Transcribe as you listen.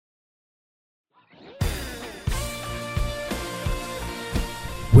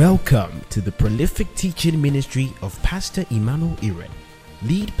Welcome to the prolific teaching ministry of Pastor Emmanuel Iren,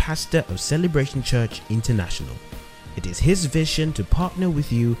 lead pastor of Celebration Church International. It is his vision to partner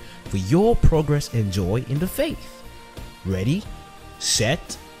with you for your progress and joy in the faith. Ready,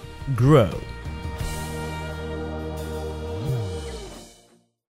 set, grow.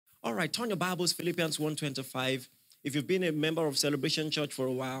 All right, turn your Bibles, Philippians 1:25. If you've been a member of Celebration Church for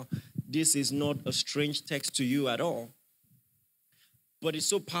a while, this is not a strange text to you at all. But it's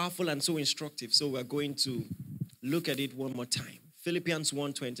so powerful and so instructive, so we're going to look at it one more time. Philippians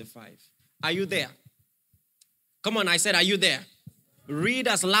 1:25. Are you there? Come on, I said, are you there? Read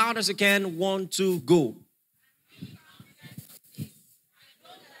as loud as you can. 1, 2, go.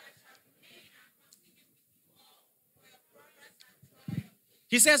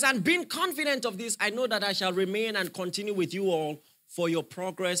 He says, and being confident of this, I know that I shall remain and continue with you all for your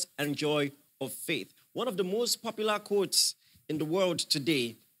progress and joy of faith. One of the most popular quotes in the world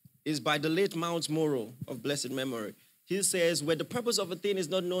today is by the late Miles Monroe of blessed memory. He says, where the purpose of a thing is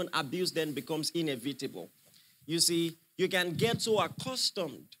not known, abuse then becomes inevitable. You see, you can get so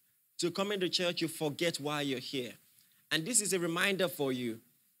accustomed to coming to church, you forget why you're here. And this is a reminder for you.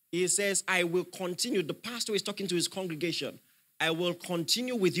 He says, I will continue. The pastor is talking to his congregation. I will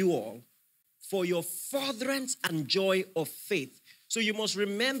continue with you all for your furtherance and joy of faith. So you must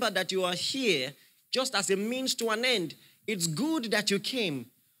remember that you are here just as a means to an end. It's good that you came,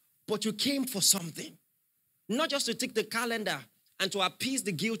 but you came for something. Not just to tick the calendar and to appease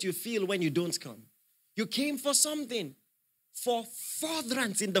the guilt you feel when you don't come. You came for something, for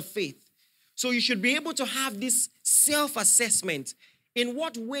furtherance in the faith. So you should be able to have this self-assessment. In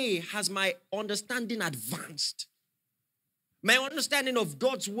what way has my understanding advanced? My understanding of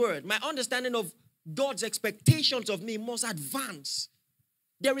God's word, my understanding of God's expectations of me must advance.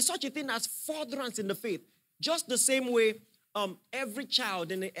 There is such a thing as furtherance in the faith. Just the same way every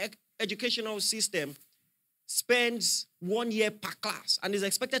child in the educational system spends 1 year per class and is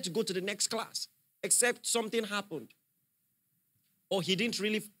expected to go to the next class, except something happened or he didn't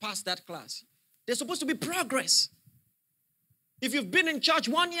really pass that class. There's supposed to be progress. If you've been in church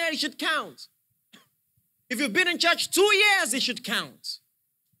 1 year, it should count. If you've been in church 2 years, it should count.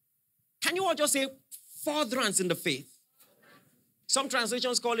 Can you all just say furtherance in the faith? Some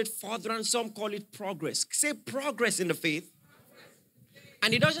translations call it furtherance, some call it progress. Say progress in the faith.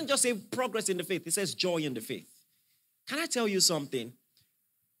 And it doesn't just say progress in the faith, it says joy in the faith. Can I tell you something?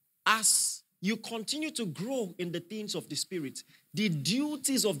 As you continue to grow in the things of the Spirit, the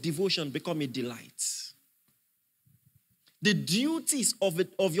duties of devotion become a delight. The duties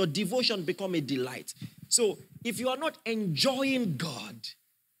of your devotion become a delight. So if you are not enjoying God,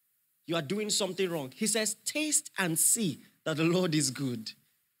 you are doing something wrong. He says, taste and see that the Lord is good.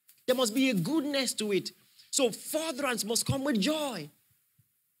 There must be a goodness to it. So furtherance must come with joy.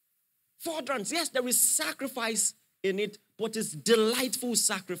 Furtherance, yes, there is sacrifice in it, but it's delightful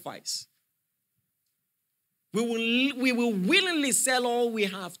sacrifice. We will willingly sell all we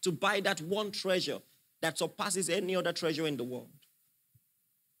have to buy that one treasure that surpasses any other treasure in the world.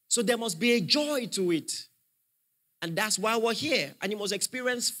 So there must be a joy to it. And that's why we're here. And you must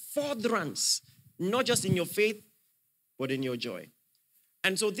experience furtherance, not just in your faith, but in your joy.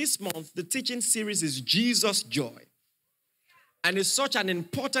 And so this month, the teaching series is Jesus Joy. And it's such an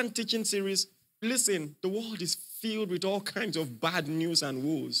important teaching series. Listen, the world is filled with all kinds of bad news and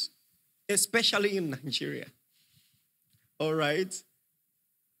woes, especially in Nigeria. All right?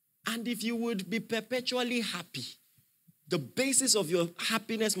 And if you would be perpetually happy, the basis of your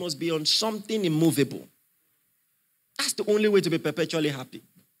happiness must be on something immovable. That's the only way to be perpetually happy.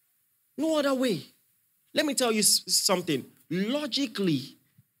 No other way. Let me tell you something. Logically,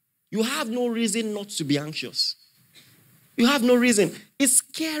 you have no reason not to be anxious. You have no reason. It's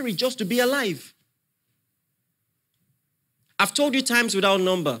scary just to be alive. I've told you times without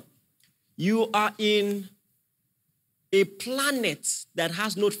number. You are in a planet that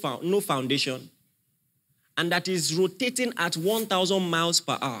has no foundation and that is rotating at 1,000 miles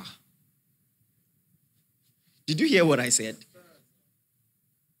per hour. Did you hear what I said?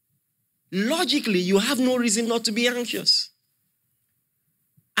 Logically, you have no reason not to be anxious.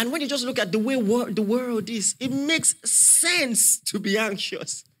 And when you just look at the way the world is, it makes sense to be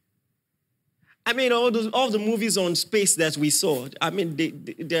anxious. I mean, all the movies on space that we saw, I mean,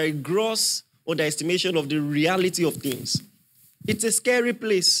 they're a gross underestimation of the reality of things. It's a scary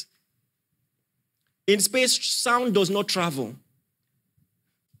place. In space, sound does not travel.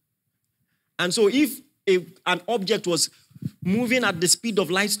 And so if an object was moving at the speed of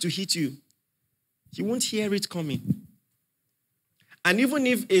light to hit you, you won't hear it coming. And even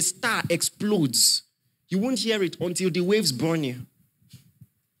if a star explodes, you won't hear it until the waves burn you.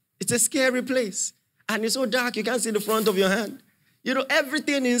 It's a scary place. And it's so dark, you can't see the front of your hand.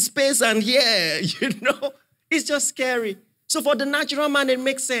 Everything in space and here, it's just scary. So for the natural man, it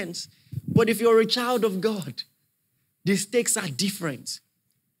makes sense. But if you're a child of God, the stakes are different.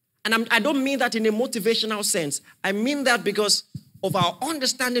 And I don't mean that in a motivational sense. I mean that because of our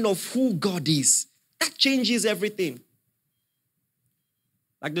understanding of who God is. That changes everything.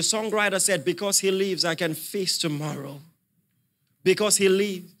 Like the songwriter said, because he lives, I can face tomorrow. Because he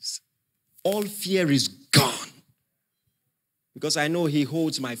lives, all fear is gone. Because I know he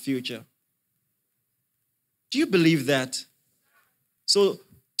holds my future. Do you believe that? So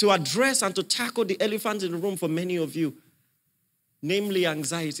to address and to tackle the elephant in the room for many of you, namely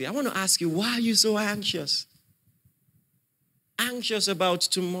anxiety, I want to ask you, why are you so anxious? Anxious about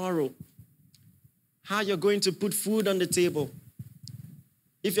tomorrow. How you're going to put food on the table.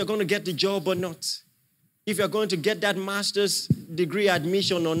 If you're going to get the job or not. If you're going to get that master's degree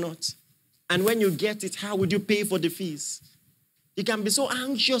admission or not. And when you get it, how would you pay for the fees? You can be so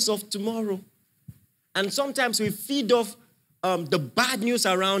anxious of tomorrow. And sometimes we feed off the bad news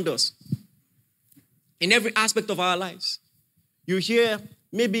around us. In every aspect of our lives. You hear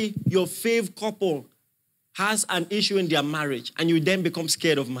maybe your fave couple has an issue in their marriage and you then become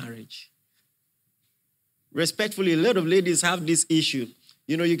scared of marriage. Respectfully, a lot of ladies have this issue.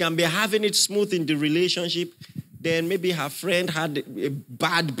 You can be having it smooth in the relationship, then maybe her friend had a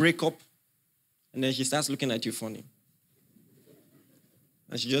bad breakup, and then she starts looking at you funny.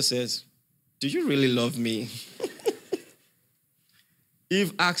 And she just says, do you really love me?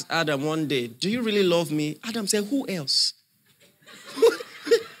 Eve asked Adam one day, do you really love me? Adam said, who else?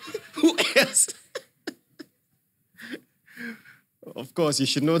 Who else? Of course, you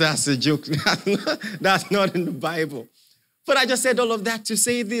should know that's a joke. That's not in the Bible. But I just said all of that to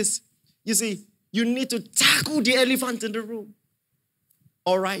say this. You see, you need to tackle the elephant in the room.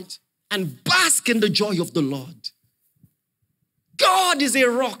 All right? And bask in the joy of the Lord. God is a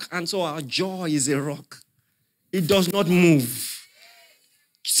rock, and so our joy is a rock. It does not move.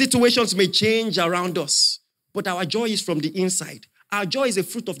 Situations may change around us, but our joy is from the inside. Our joy is a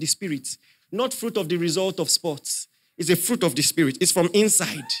fruit of the Spirit, not fruit of the result of sports. It's a fruit of the Spirit. It's from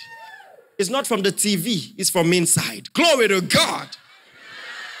inside. It's not from the TV. It's from inside. Glory to God.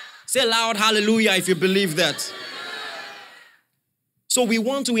 Say loud hallelujah if you believe that. So we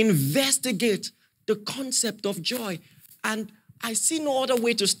want to investigate the concept of joy. And I see no other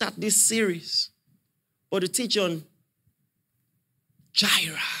way to start this series but to teach on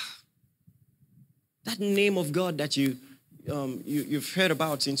Jireh. That name of God that you've heard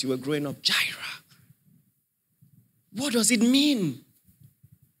about since you were growing up. Jireh. What does it mean?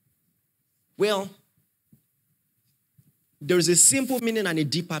 Well, there is a simple meaning and a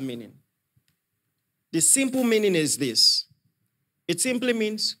deeper meaning. The simple meaning is this. It simply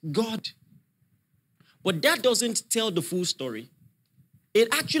means God. But that doesn't tell the full story. It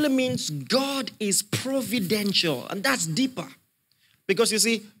actually means God is providential, and that's deeper. Because you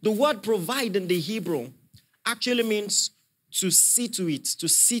see, the word provide in the Hebrew actually means to see to it, to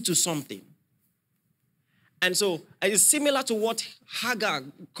see to something. And so it's similar to what Hagar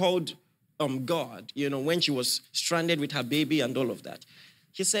called God, when she was stranded with her baby and all of that.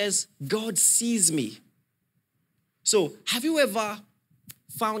 He says, God sees me. So have you ever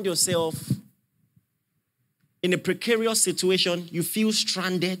found yourself in a precarious situation? You feel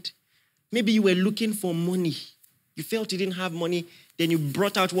stranded. Maybe you were looking for money. You felt you didn't have money. Then you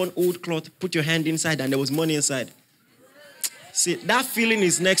brought out one old cloth, put your hand inside, and there was money inside. See, that feeling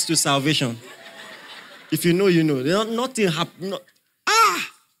is next to salvation. If you know, you know. Nothing happened.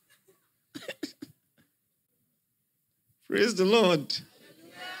 Praise the Lord.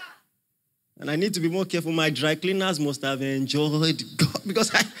 And I need to be more careful. My dry cleaners must have enjoyed God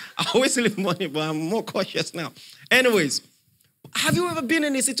because I always leave money, but I'm more cautious now. Anyways, have you ever been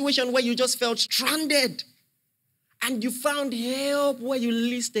in a situation where you just felt stranded and you found help where you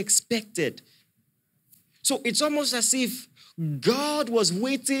least expected? So it's almost as if God was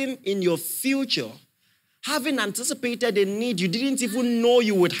waiting in your future, having anticipated a need you didn't even know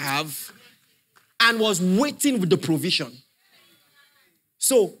you would have, and was waiting with the provision.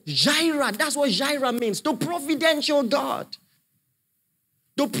 So Jireh, that's what Jireh means. The providential God.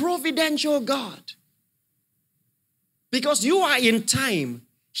 The providential God. Because you are in time.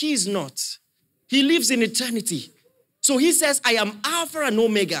 He is not. He lives in eternity. So he says, I am Alpha and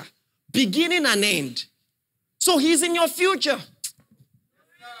Omega, beginning and end. So he's in your future.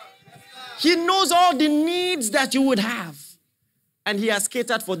 He knows all the needs that you would have. And he has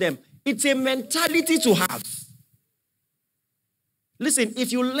catered for them. It's a mentality to have. Listen,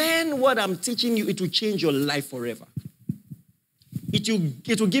 if you learn what I'm teaching you, it will change your life forever.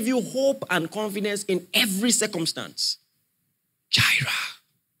 it will give you hope and confidence in every circumstance. Jireh.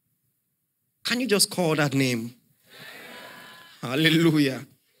 Can you just call that name? Hallelujah.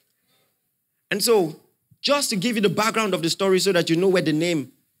 And so, just to give you the background of the story so that you know where the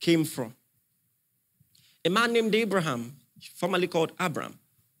name came from. A man named Abraham, formerly called Abram,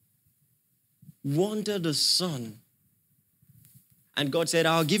 wanted a son. And God said,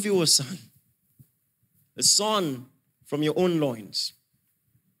 I'll give you a son from your own loins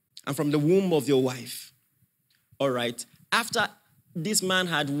and from the womb of your wife. All right. After this man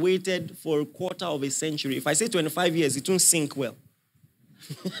had waited for a quarter of a century, if I say 25 years, it won't sink well.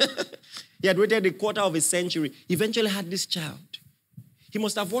 He had waited a quarter of a century, eventually had this child. He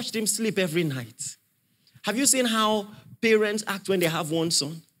must have watched him sleep every night. Have you seen how parents act when they have one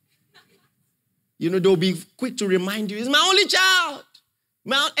son? You know, they'll be quick to remind you, it's my only child.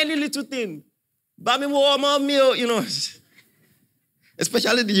 Any little thing. You know,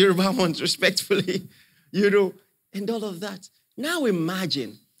 especially the Yoruba ones, respectfully, you know, and all of that. Now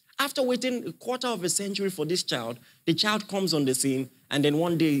imagine, after waiting a quarter of a century for this child, the child comes on the scene, and then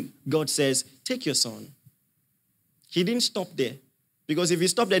one day God says, take your son. He didn't stop there, because if he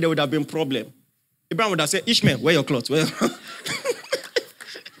stopped there would have been a problem. Abraham would have said, Ishmael, wear your clothes.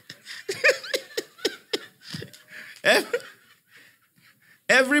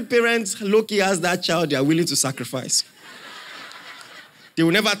 Every parent, low-key, has that child they are willing to sacrifice. They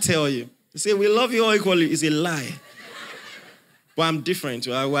will never tell you. They say, we love you all equally. It's a lie. But I'm different.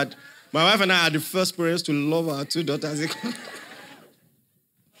 My wife and I are the first parents to love our two daughters equally.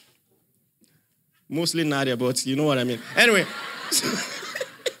 Mostly Nadia, but you know what I mean. Anyway,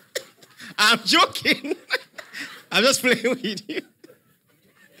 I'm joking. I'm just playing with you.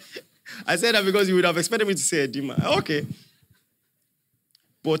 I said that because you would have expected me to say Edima. Okay.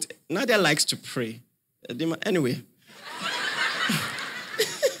 But Nadia likes to pray. Edima, anyway.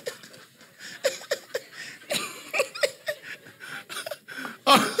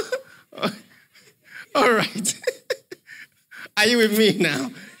 All right. Are you with me now?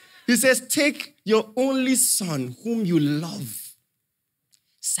 He says, take your only son whom you love.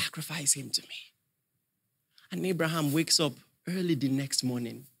 Sacrifice him to me. And Abraham wakes up early the next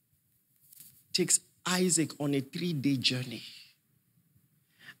morning. Takes Isaac on a 3-day journey.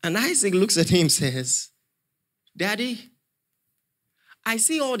 And Isaac looks at him and says, Daddy, I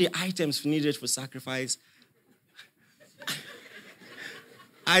see all the items needed for sacrifice.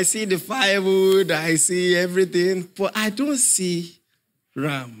 I see the firewood, I see everything, but I don't see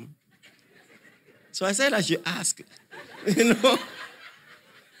ram. So I said I should ask, you know,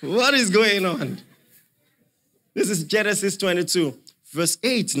 what is going on? This is Genesis 22, verse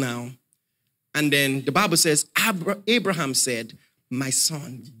 8 now. And then the Bible says, Abraham said, my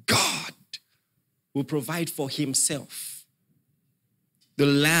son, God will provide for himself the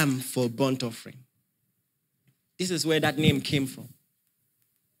lamb for burnt offering. This is where that name came from.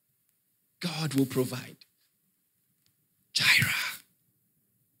 God will provide. Jireh.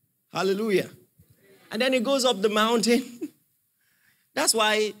 Hallelujah. And then he goes up the mountain. That's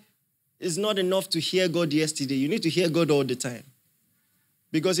why it's not enough to hear God yesterday. You need to hear God all the time.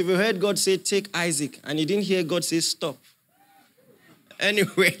 Because if you heard God say, take Isaac, and you didn't hear God say, stop.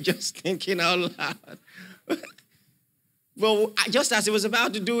 Anyway, just thinking out loud. Well, just as he was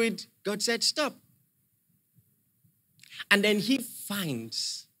about to do it, God said, stop. And then he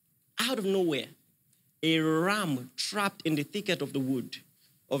finds, out of nowhere, a ram trapped in the thicket of the wood,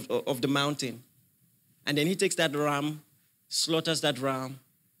 of the mountain. And then he takes that ram, slaughters that ram,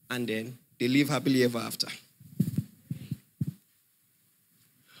 and then they live happily ever after.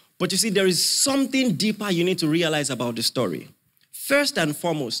 But you see, there is something deeper you need to realize about the story. First and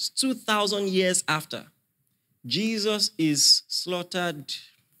foremost, 2,000 years after, Jesus is slaughtered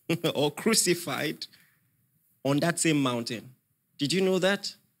or crucified on that same mountain. Did you know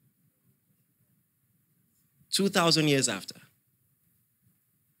that? 2,000 years after.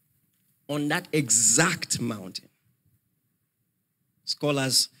 On that exact mountain.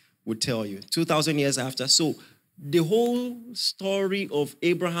 Scholars would tell you. 2,000 years after. So the whole story of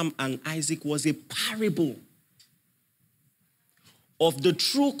Abraham and Isaac was a parable of the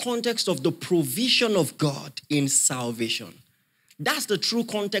true context of the provision of God in salvation. That's the true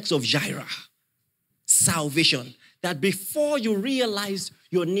context of Jireh. Salvation. That before you realized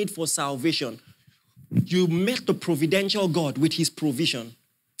your need for salvation, you met the providential God with his provision.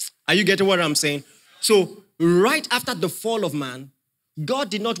 Are you getting what I'm saying? So, right after the fall of man, God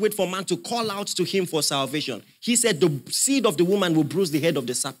did not wait for man to call out to him for salvation. He said the seed of the woman will bruise the head of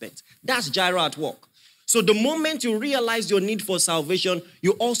the serpent. That's Jireh at work. So the moment you realized your need for salvation,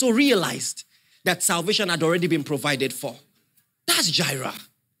 you also realized that salvation had already been provided for. That's Jireh.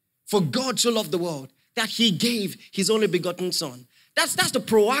 For God so loved the world that he gave his only begotten son. That's the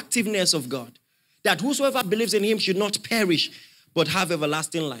proactiveness of God. That whosoever believes in him should not perish, but have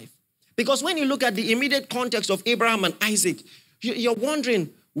everlasting life. Because when you look at the immediate context of Abraham and Isaac, you're wondering,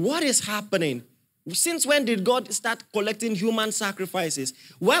 what is happening? Since when did God start collecting human sacrifices?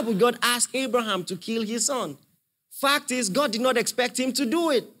 Why would God ask Abraham to kill his son? Fact is, God did not expect him to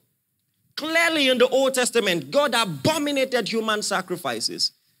do it. Clearly in the Old Testament, God abominated human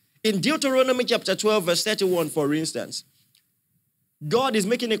sacrifices. In Deuteronomy chapter 12, verse 31, for instance, God is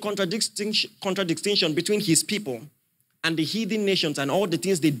making a contradistinction between his people and the heathen nations and all the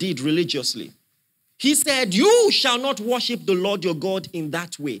things they did religiously. He said, you shall not worship the Lord your God in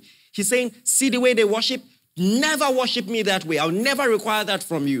that way. He's saying, see the way they worship? Never worship me that way. I'll never require that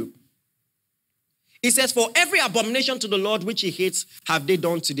from you. He says, for every abomination to the Lord which he hates have they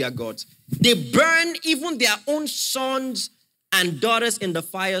done to their gods. They burn even their own sons and daughters in the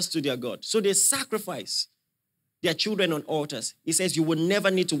fires to their God. So they sacrifice their children on altars. He says, you will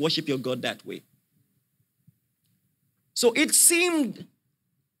never need to worship your God that way. So it seemed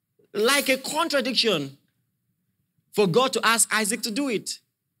like a contradiction for God to ask Isaac to do it.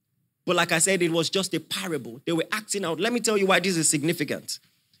 But like I said, it was just a parable. They were acting out. Let me tell you why this is significant.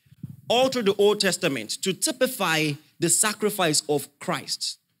 All through the Old Testament, to typify the sacrifice of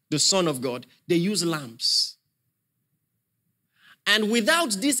Christ, the Son of God, they use lambs. And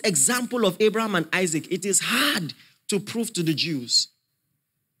without this example of Abraham and Isaac, it is hard to prove to the Jews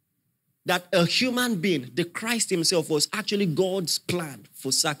that a human being, the Christ himself, was actually God's plan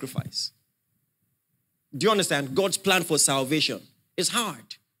for sacrifice. Do you understand? God's plan for salvation is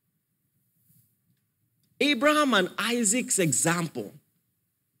hard. Abraham and Isaac's example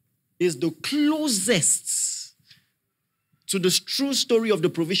is the closest to the true story of the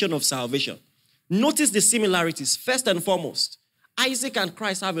provision of salvation. Notice the similarities. First and foremost, Isaac and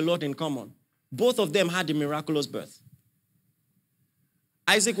Christ have a lot in common. Both of them had a miraculous birth.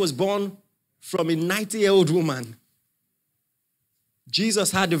 Isaac was born from a 90-year-old woman.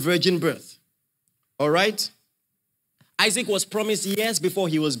 Jesus had a virgin birth. All right? Isaac was promised years before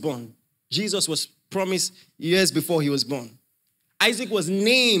he was born. Jesus was promised years before he was born. Isaac was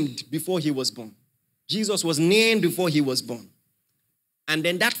named before he was born. Jesus was named before he was born. And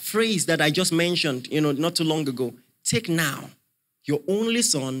then that phrase that I just mentioned, not too long ago, take now your only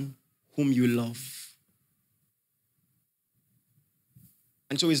son whom you love.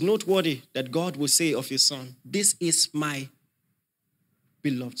 And so it's noteworthy that God will say of his son, this is my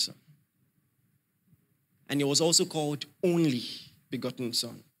beloved son. And he was also called only begotten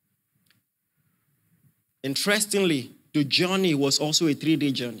son. Interestingly, the journey was also a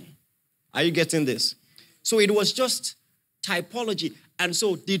 3-day journey. Are you getting this? So it was just typology. And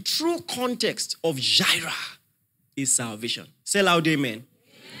so the true context of Jireh is salvation. Say loud, amen. Amen.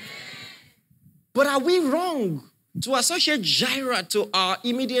 But are we wrong to associate Jireh to our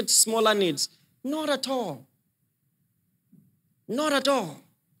immediate smaller needs? Not at all. Not at all.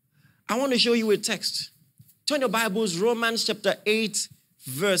 I want to show you a text. Turn your Bibles, Romans chapter 8,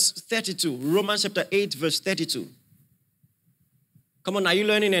 verse 32. Romans chapter 8, verse 32. Come on, are you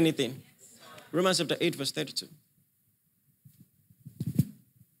learning anything? Romans chapter 8, verse 32.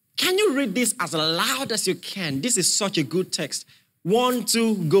 Can you read this as loud as you can? This is such a good text. 1,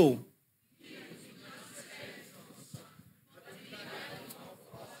 2, go.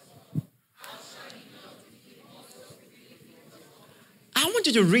 I want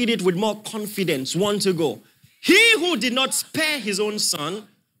you to read it with more confidence. 1, 2, go. He who did not spare his own son,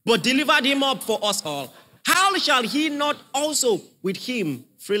 but delivered him up for us all, how shall he not also with him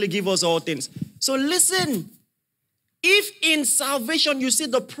freely give us all things? So listen, if in salvation you see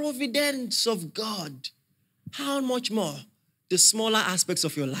the providence of God, how much more the smaller aspects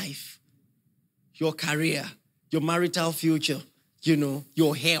of your life, your career, your marital future,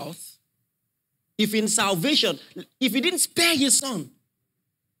 your health. If in salvation, if he didn't spare his son,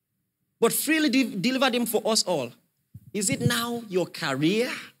 but freely delivered him for us all, is it now your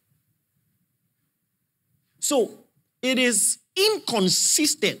career? So it is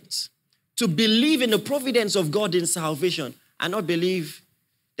inconsistent to believe in the providence of God in salvation and not believe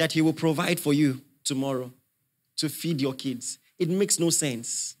that he will provide for you tomorrow to feed your kids. It makes no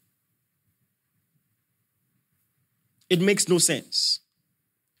sense. It makes no sense.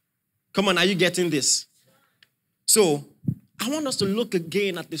 Come on, are you getting this? So I want us to look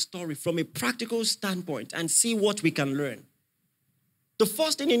again at the story from a practical standpoint and see what we can learn. The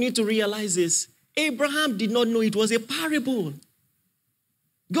first thing you need to realize is Abraham did not know it was a parable.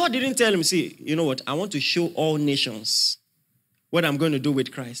 God didn't tell him, see, you know what? I want to show all nations what I'm going to do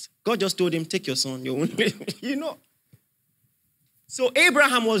with Christ. God just told him, take your son, your only, So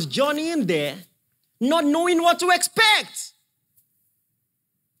Abraham was journeying there, not knowing what to expect.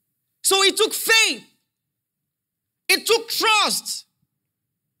 So it took faith. It took trust.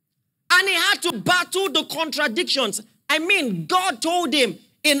 And he had to battle the contradictions. I mean, God told him,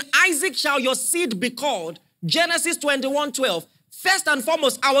 in Isaac shall your seed be called. Genesis 21:12. First and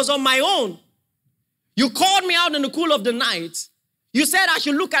foremost, I was on my own. You called me out in the cool of the night. You said I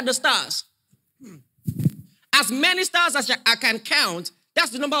should look at the stars. As many stars as I can count,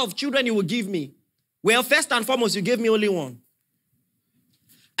 that's the number of children you will give me. Well, first and foremost, you gave me only one.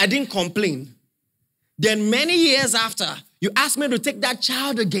 I didn't complain. Then many years after, you asked me to take that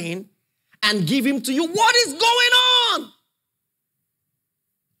child again and give him to you. What is going on?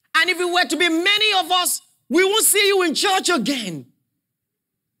 And if it were to be many of us, we won't see you in church again.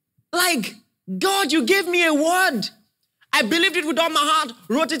 Like, God, you gave me a word. I believed it with all my heart,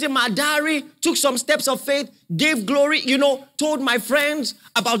 wrote it in my diary, took some steps of faith, gave glory, told my friends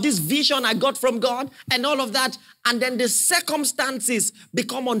about this vision I got from God and all of that. And then the circumstances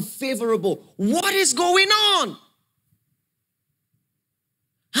become unfavorable. What is going on?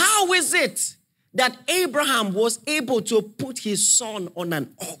 How is it that Abraham was able to put his son on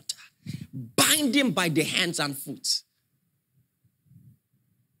an altar, bind him by the hands and feet?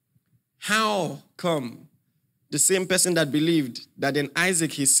 How come the same person that believed that in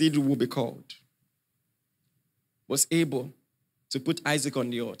Isaac his seed will be called was able to put Isaac on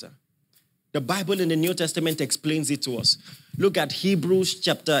the altar? The Bible in the New Testament explains it to us. Look at Hebrews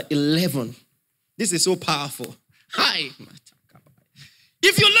chapter 11. This is so powerful. Hi.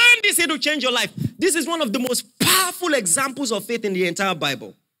 If you learn this, it will change your life. This is one of the most powerful examples of faith in the entire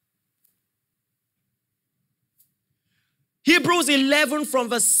Bible. Hebrews 11 from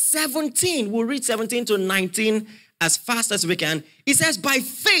verse 17. We'll read 17 to 19 as fast as we can. It says, by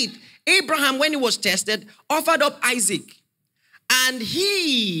faith, Abraham, when he was tested, offered up Isaac. And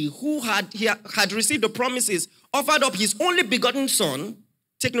he who had received the promises offered up his only begotten son.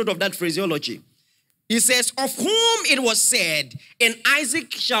 Take note of that phraseology. He says, of whom it was said, in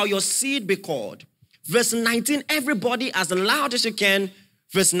Isaac shall your seed be called. Verse 19, everybody as loud as you can.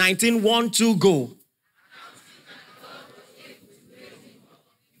 Verse 19, 1, 2, go.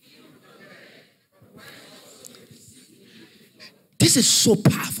 This is so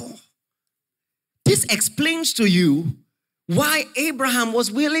powerful. This explains to you why Abraham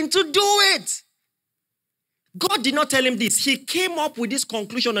was willing to do it. God did not tell him this. He came up with this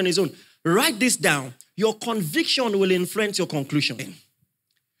conclusion on his own. Write this down. Your conviction will influence your conclusion.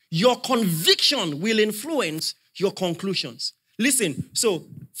 Your conviction will influence your conclusions. Listen, so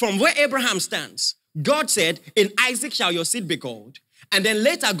from where Abraham stands, God said, in Isaac shall your seed be called. And then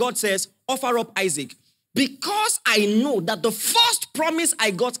later God says, offer up Isaac. Because I know that the first promise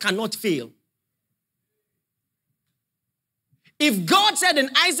I got cannot fail. If God said, in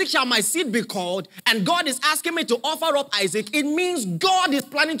Isaac shall my seed be called, and God is asking me to offer up Isaac, it means God is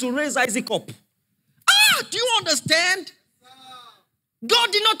planning to raise Isaac up. Do you understand?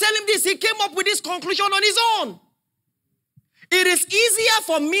 God did not tell him this. He came up with this conclusion on his own. It is easier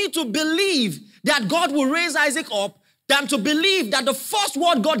for me to believe that God will raise Isaac up than to believe that the first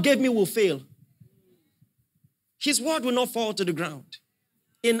word God gave me will fail. His word will not fall to the ground.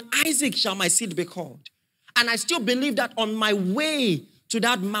 In Isaac shall my seed be called. And I still believe that on my way to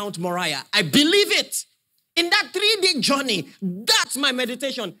that Mount Moriah. I believe it. In that 3-day journey, that's my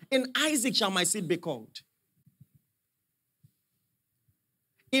meditation. In Isaac shall my seed be called.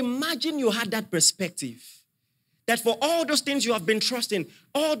 Imagine you had that perspective. That for all those things you have been trusting,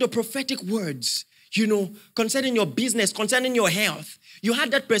 all the prophetic words, concerning your business, concerning your health, you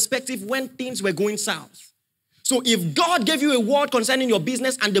had that perspective when things were going south. So if God gave you a word concerning your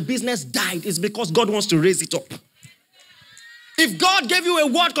business and the business died, it's because God wants to raise it up. If God gave you a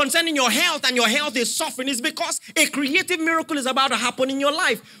word concerning your health and your health is suffering, it's because a creative miracle is about to happen in your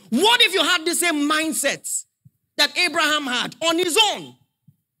life. What if you had the same mindset that Abraham had on his own?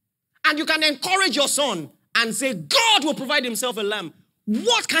 And you can encourage your son and say, God will provide himself a lamb.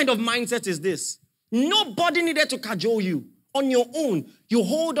 What kind of mindset is this? Nobody needed to cajole you. On your own, you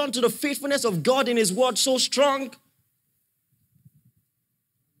hold on to the faithfulness of God in his word so strong.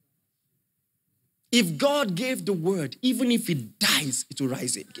 If God gave the word, even if it dies, it will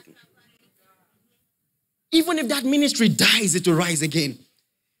rise again. Even if that ministry dies, it will rise again.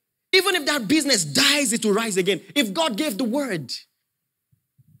 Even if that business dies, it will rise again. If God gave the word.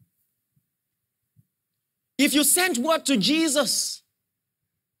 If you sent word to Jesus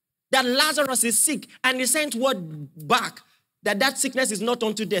that Lazarus is sick and he sent word back that sickness is not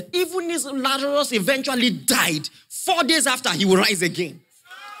unto death, even if Lazarus eventually died, 4 days after, he will rise again.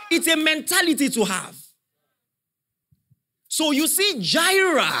 It's a mentality to have. So you see,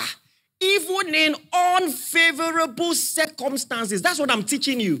 Jireh, even in unfavorable circumstances, that's what I'm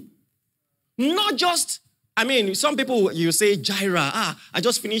teaching you. Not just, some people, you say, Jireh, I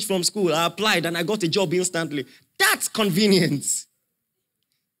just finished from school, I applied and I got a job instantly. That's convenience.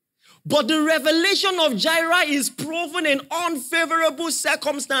 But the revelation of Jireh is proven in unfavorable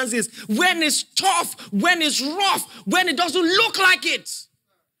circumstances, when it's tough, when it's rough, when it doesn't look like it.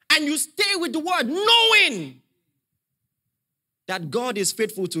 And you stay with the word, knowing that God is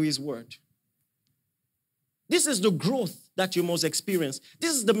faithful to his word. This is the growth that you must experience.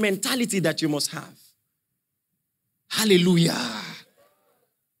 This is the mentality that you must have. Hallelujah.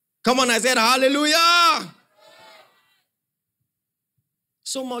 Come on, I said hallelujah.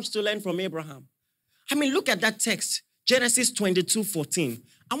 So much to learn from Abraham. Look at that text, Genesis 22:14.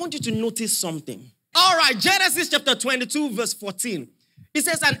 I want you to notice something. All right, Genesis chapter 22, verse 14. It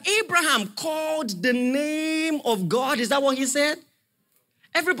says, and Abraham called the name of God. Is that what he said?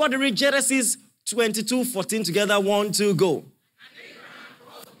 Everybody read Genesis 22:14 together. 1, 2, go.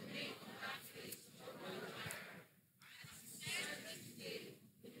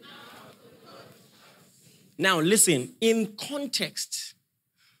 Now listen, in context,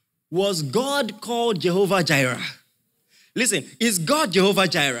 was God called Jehovah Jireh? Listen, is God Jehovah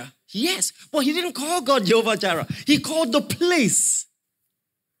Jireh? Yes, but he didn't call God Jehovah Jireh. He called the place.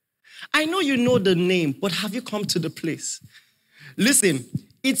 I know you know the name, but have you come to the place? Listen,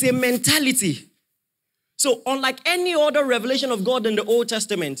 it's a mentality. So unlike any other revelation of God in the Old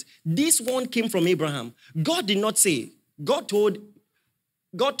Testament, this one came from Abraham. God did not say, God told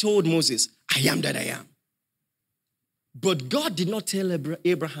Moses, I am that I am. But God did not tell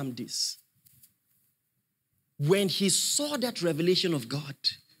Abraham this. When he saw that revelation of God,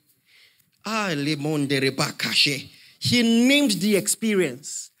 he named the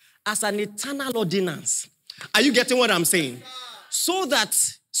experience as an eternal ordinance. Are you getting what I'm saying? So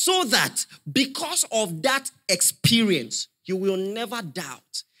that because of that experience, you will never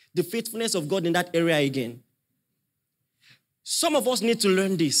doubt the faithfulness of God in that area again. Some of us need to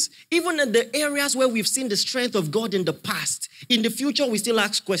learn this. Even in the areas where we've seen the strength of God in the past, in the future, we still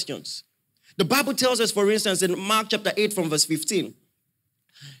ask questions. The Bible tells us, for instance, in Mark chapter 8 from verse 15,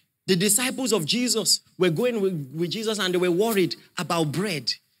 the disciples of Jesus were going with Jesus and they were worried about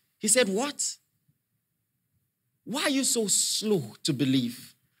bread. He said, what? Why are you so slow to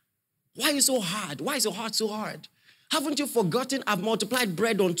believe? Why are you so hard? Why is your heart so hard? Haven't you forgotten I've multiplied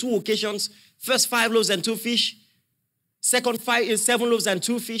bread on 2 occasions? First 5 loaves and 2 fish. Second 5 is 7 loaves and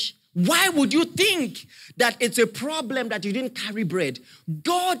 2 fish. Why would you think that it's a problem that you didn't carry bread?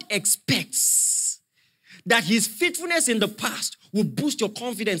 God expects that his faithfulness in the past will boost your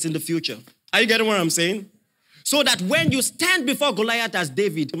confidence in the future. Are you getting what I'm saying? So that when you stand before Goliath as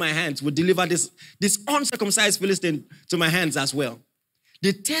David, my hands will deliver this uncircumcised Philistine to my hands as well.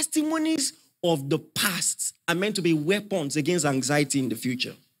 The testimonies of the past are meant to be weapons against anxiety in the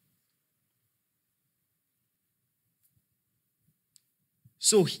future.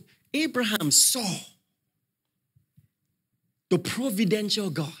 So Abraham saw the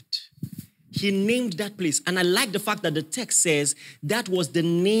providential God. He named that place. And I like the fact that the text says that was the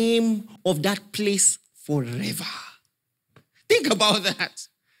name of that place forever. Think about that.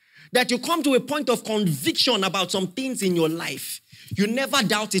 That you come to a point of conviction about some things in your life. You never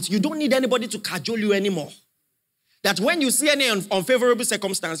doubt it. You don't need anybody to cajole you anymore. That when you see any unfavorable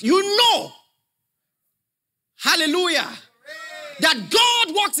circumstance, you know. Hallelujah. That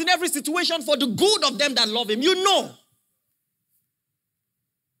God works in every situation for the good of them that love him. You know.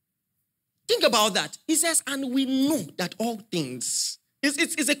 Think about that. He says, and we know that all things.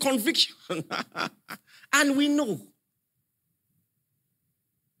 It's a conviction. And we know.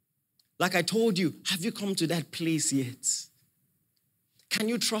 Like I told you, have you come to that place yet? Can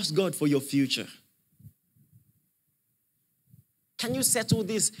you trust God for your future? Can you settle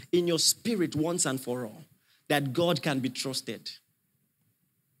this in your spirit once and for all? That God can be trusted.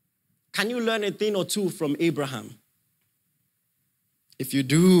 Can you learn a thing or two from Abraham? If you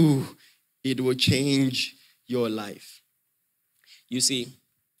do, it will change your life. You see,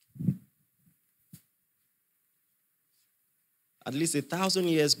 at least 1,000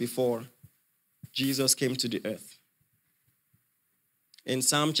 years before Jesus came to the earth, in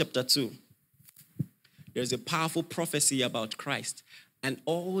Psalm chapter 2, there's a powerful prophecy about Christ and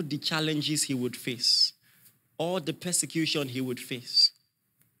all the challenges he would face, all the persecution he would face.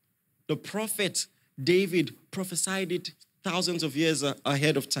 The prophet David prophesied it thousands of years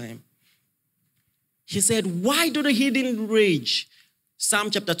ahead of time. He said, why do the heathen rage?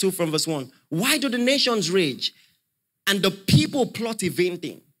 Psalm chapter 2 from verse 1. Why do the nations rage and the people plot a vain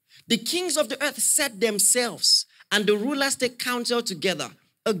thing? The kings of the earth set themselves And the rulers take counsel together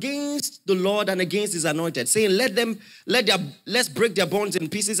against the Lord and against his anointed, saying, let's break their bonds in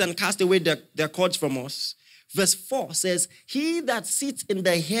pieces and cast away their cords from us. Verse 4 says, he that sits in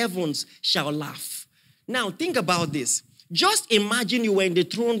the heavens shall laugh. Now, think about this. Just imagine you were in the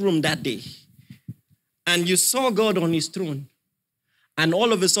throne room that day and you saw God on his throne. And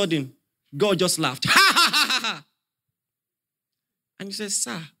all of a sudden, God just laughed. Ha, ha, ha, ha, ha. And you say,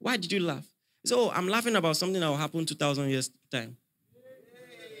 sir, why did you laugh? He said, oh, I'm laughing about something that will happen 2,000 years' time.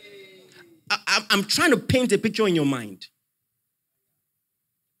 I'm trying to paint a picture in your mind.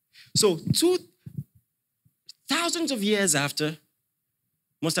 So 2,000 of years after,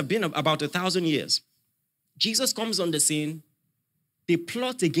 must have been about 1,000 years, Jesus comes on the scene. They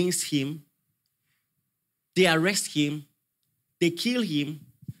plot against him. They arrest him. They kill him.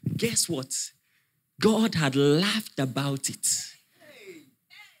 Guess what? God had laughed about it.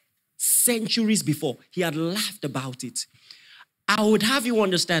 Centuries before, he had laughed about it. I would have you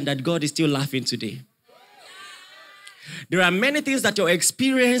understand that God is still laughing today. There are many things that you're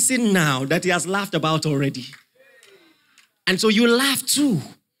experiencing now that he has laughed about already. And so you laugh too.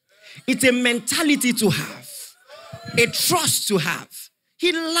 It's a mentality to have, a trust to have.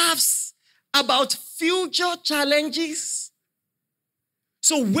 He laughs about future challenges.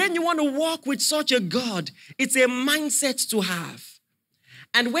 So when you want to walk with such a God, it's a mindset to have.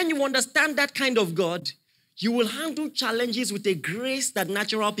 And when you understand that kind of God, you will handle challenges with a grace that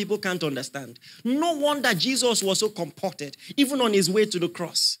natural people can't understand. No wonder Jesus was so comported, even on his way to the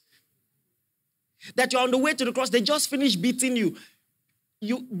cross. That you're on the way to the cross, they just finished beating you.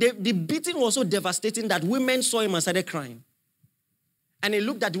 The beating was so devastating that women saw him and started crying. And he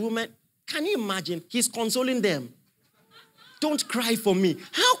looked at the women. Can you imagine? He's consoling them. Don't cry for me.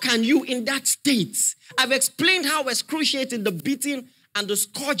 How can you in that state? I've explained how excruciating the beating and the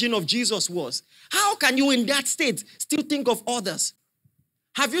scourging of Jesus was. How can you in that state still think of others?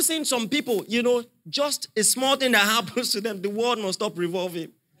 Have you seen some people, just a small thing that happens to them, the world must stop revolving.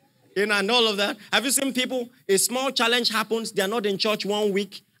 And all of that. Have you seen people, a small challenge happens, they're not in church 1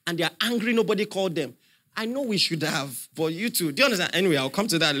 week, and they're angry nobody called them. I know we should have, but you too. Do you understand? Anyway, I'll come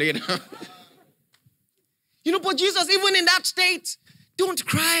to that later. But Jesus, even in that state, don't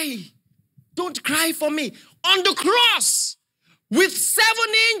cry. Don't cry for me. On the cross, with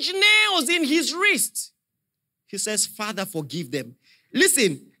 7-inch nails in his wrist, he says, Father, forgive them.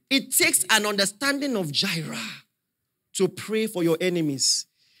 Listen, it takes an understanding of Jireh to pray for your enemies.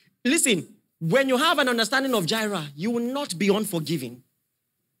 Listen, when you have an understanding of Jireh, you will not be unforgiving.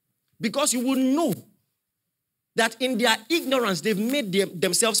 Because you will know that in their ignorance, they've made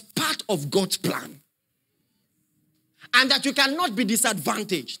themselves part of God's plan. And that you cannot be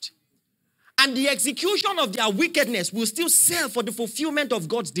disadvantaged. And the execution of their wickedness will still serve for the fulfillment of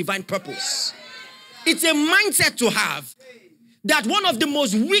God's divine purpose. It's a mindset to have. That one of the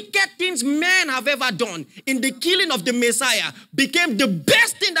most wicked things men have ever done in the killing of the Messiah became the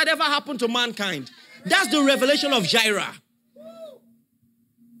best thing that ever happened to mankind. That's the revelation of Jireh.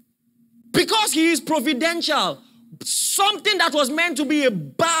 Because he is providential, something that was meant to be a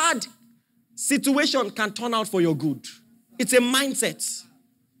bad situation can turn out for your good. It's a mindset.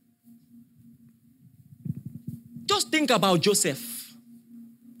 Just think about Joseph.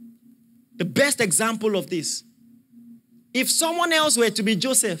 The best example of this. If someone else were to be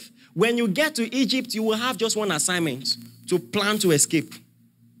Joseph, when you get to Egypt, you will have just one assignment: to plan to escape.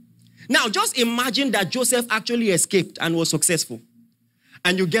 Now, just imagine that Joseph actually escaped and was successful.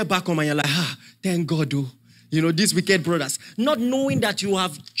 And you get back home and you're like, thank God, these wicked brothers. Not knowing that you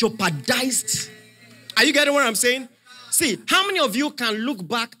have jeopardized. Are you getting what I'm saying? See, how many of you can look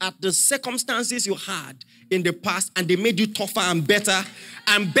back at the circumstances you had in the past and they made you tougher and better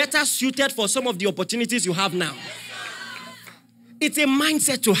suited for some of the opportunities you have now? It's a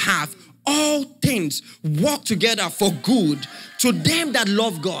mindset to have. All things work together for good to them that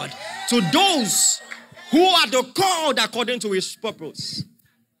love God, to those who are the called according to his purpose.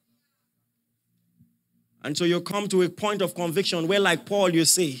 And so you come to a point of conviction where, like Paul, you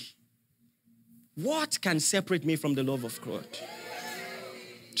say, what can separate me from the love of God?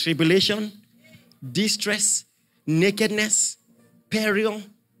 Tribulation, distress, nakedness, peril,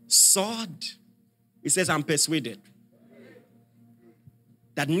 sword. He says, I'm persuaded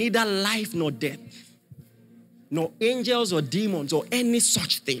that neither life nor death, nor angels or demons or any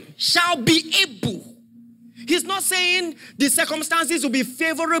such thing shall be able. He's not saying the circumstances will be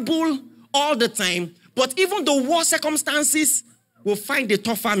favorable all the time, but even the worst circumstances will find a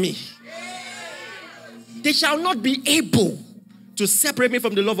tougher me. They shall not be able to separate me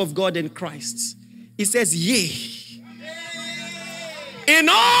from the love of God in Christ. He says, yea, in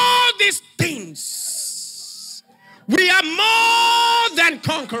all these things, We are more than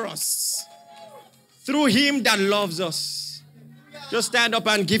conquerors through him that loves us. Just stand up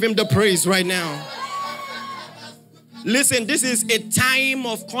and give him the praise right now. Listen, this is a time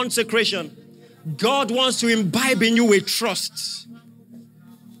of consecration. God wants to imbibe in you a trust.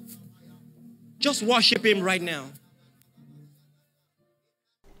 Just worship him right now.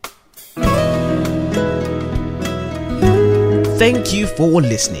 Thank you for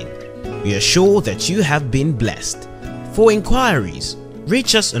listening. We are sure that you have been blessed. For inquiries,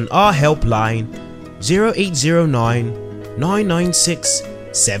 reach us on our helpline 0809 996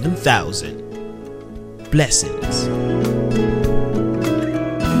 7000. Blessings.